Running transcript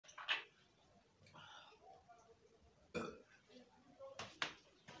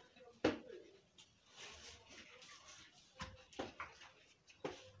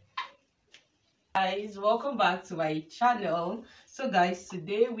Guys, welcome back to my channel. So guys,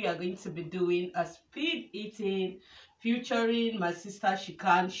 today we are going to be doing a speed eating featuring my sister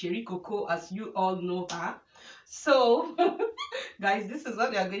Shikan Sherry Coco, as you all know her. So guys, this is what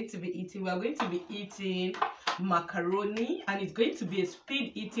we are going to be eating. We are going to be eating macaroni, and it's going to be a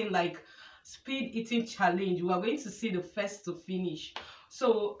speed eating challenge. We are going to see the first to finish.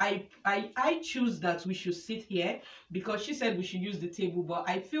 So I choose that we should sit here because she said we should use the table, but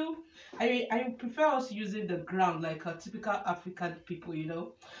I feel I prefer us using the ground like a typical African people, you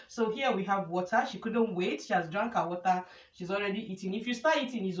know. So here we have water. She couldn't wait. She has drank her water. She's already eating. If you start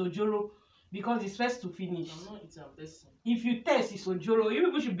eating, it's ojoro because it's first to finish. I'm not eating, I'm testing. If you test, it's ojoro. You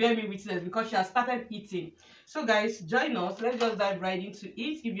people should bear me witness because she has started eating. So guys, join us. Let's just dive right into it.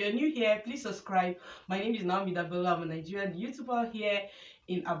 If you're new here, please subscribe. My name is Naomi Dabella. I'm a Nigerian YouTuber here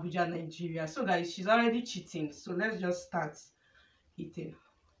in Abuja, Nigeria. So guys, she's already cheating. So let's just start eating.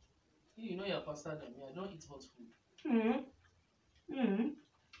 You know you're faster than me. I don't eat hot food.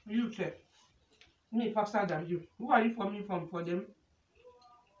 You say me faster than you. Who are you forming from for them?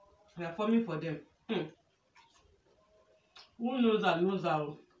 We are forming for them. Who knows that knows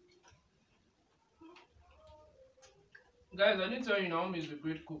how? Guys, I didn't tell you Naomi is a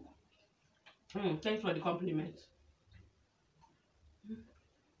great cook. Thanks for the compliment.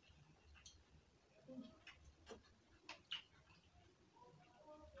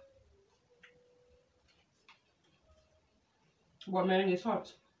 But man, it's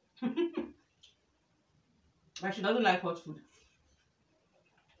hot. And she doesn't like hot food.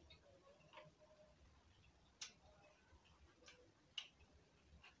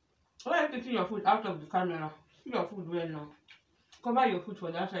 Why are you taking your food out of the camera? Put your food well now. Cover your food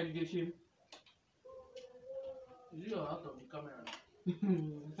for that side of the shame. Is you out of the camera?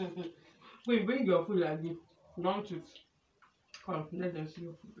 Wait, bring your food like this. Don't it? Come, let them see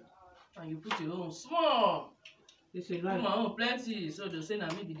your food. And you put your own small. It's a Put lie. my own plenty, so they'll say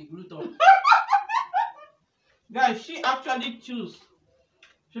that maybe the gluten. Guys, she actually chose.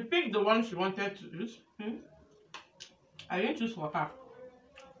 She picked the one she wanted to use. I didn't choose for her.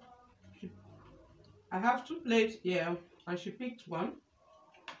 I have 2 plates here, and she picked one.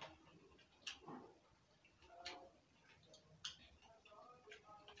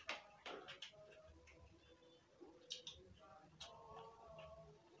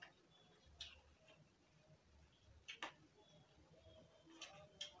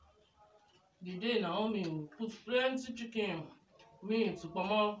 The day Naomi will put plenty chicken, meat,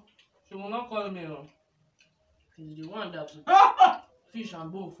 pomo, she will not call me. She's the one that will fish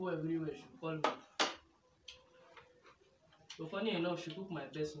and bone full everywhere. She will call me. So funny enough, she cooked my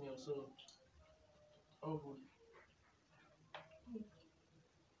best meal, so all good.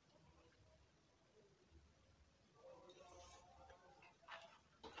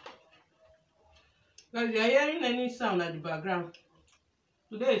 Guys, you're hearing any sound at the background.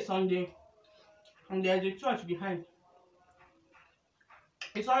 Today is Sunday, and there's a church behind.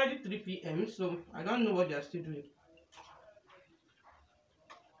 It's already 3 p.m, so I don't know what they're still doing.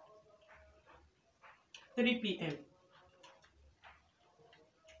 3 p.m.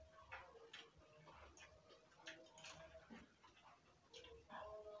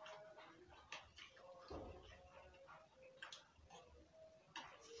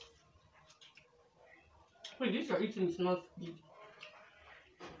 Wait, this you're eating is not speed.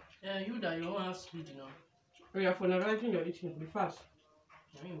 Yeah, you that you don't have speed, you know. Oh, you're polarizing your eating. Be fast.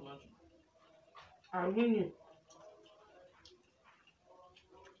 Can you imagine? I win you.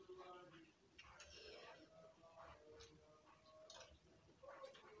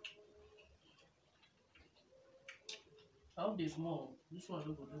 I hope there's more. This one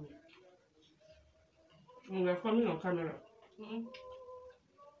don't go do me. We're coming on camera.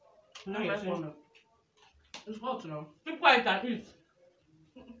 Now you're saying it's hot now. keep quiet and eat.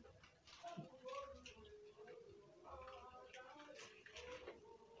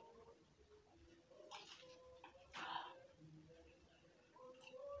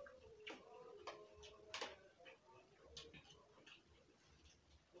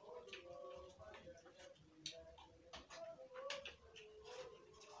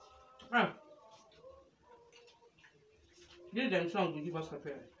 Give them song to give us a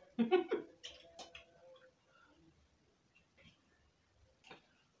prayer.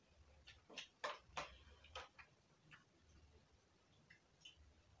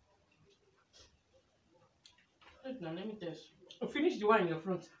 Now let me test. Finish the one in your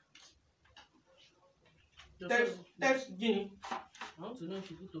front. Test Guinea. I want to know if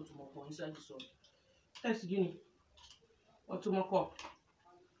you put tomato inside the sauce. Test Guinea. Or tomato.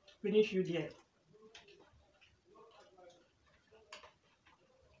 Finish you there.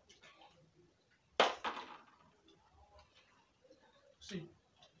 See.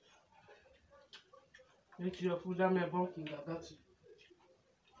 Make your food that my bunking that that's it.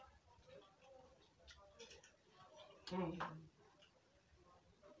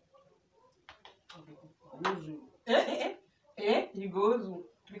 You go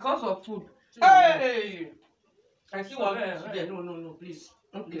because of food. Hey! I see what No, please.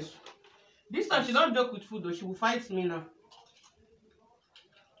 Okay. Please. This time she don't joke with food though. She will fight me now.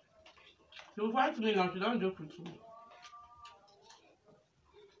 She will fight me now. She don't joke with food.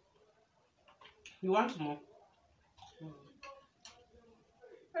 You want more?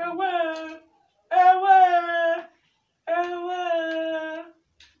 Ewe, ewe, ewe,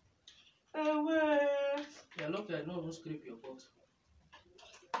 ewe. Yeah, look, I know who scrape your pot.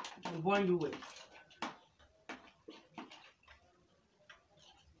 Born you way.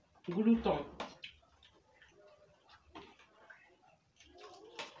 Gluten.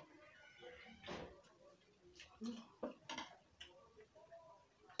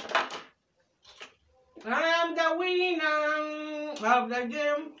 I am the winner of the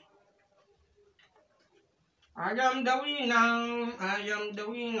game. I am the winner. I am the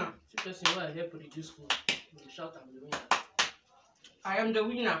winner. See person why I help produce food. You shout I'm the winner. I am the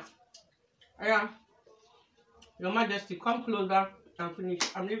winner. I am. Your Majesty, come closer and finish.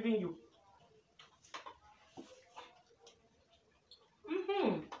 I'm leaving you.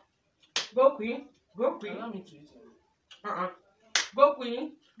 Go queen. Go queen. Allow me to eat it. Go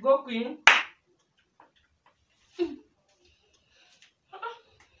queen. Go queen.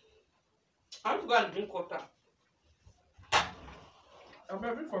 I want to go and drink water. I'm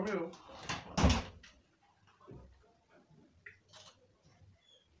ready for me.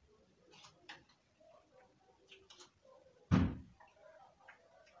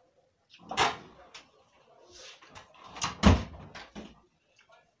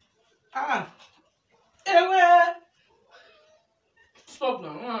 Stop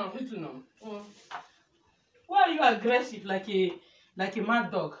now. I'm eating now. Why are you aggressive like a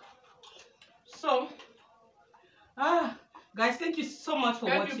mad dog? So, guys, thank you so much for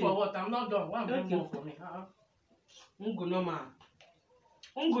watching. Thank you for what? I'm not done. Why am I more for me?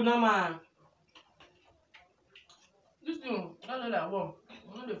 Ungunoma. This thing, I don't know that one. I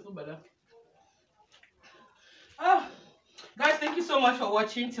know they feel better. Guys, thank you so much for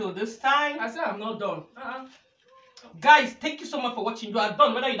watching till this time. I said I'm not done. Guys, thank you so much for watching. You are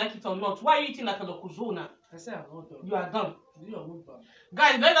done, whether you like it or not. Why are you eating like a lokuzona? I said I'm not done. You are done. Do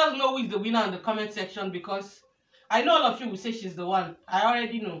guys, let us know who is the winner in the comment section, because I know all of you will say she's the one. I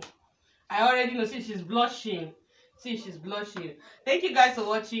already know. See, she's blushing. Thank you guys for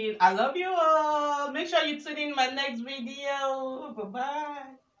watching. I love you all. Make sure you tune in my next video. Bye bye.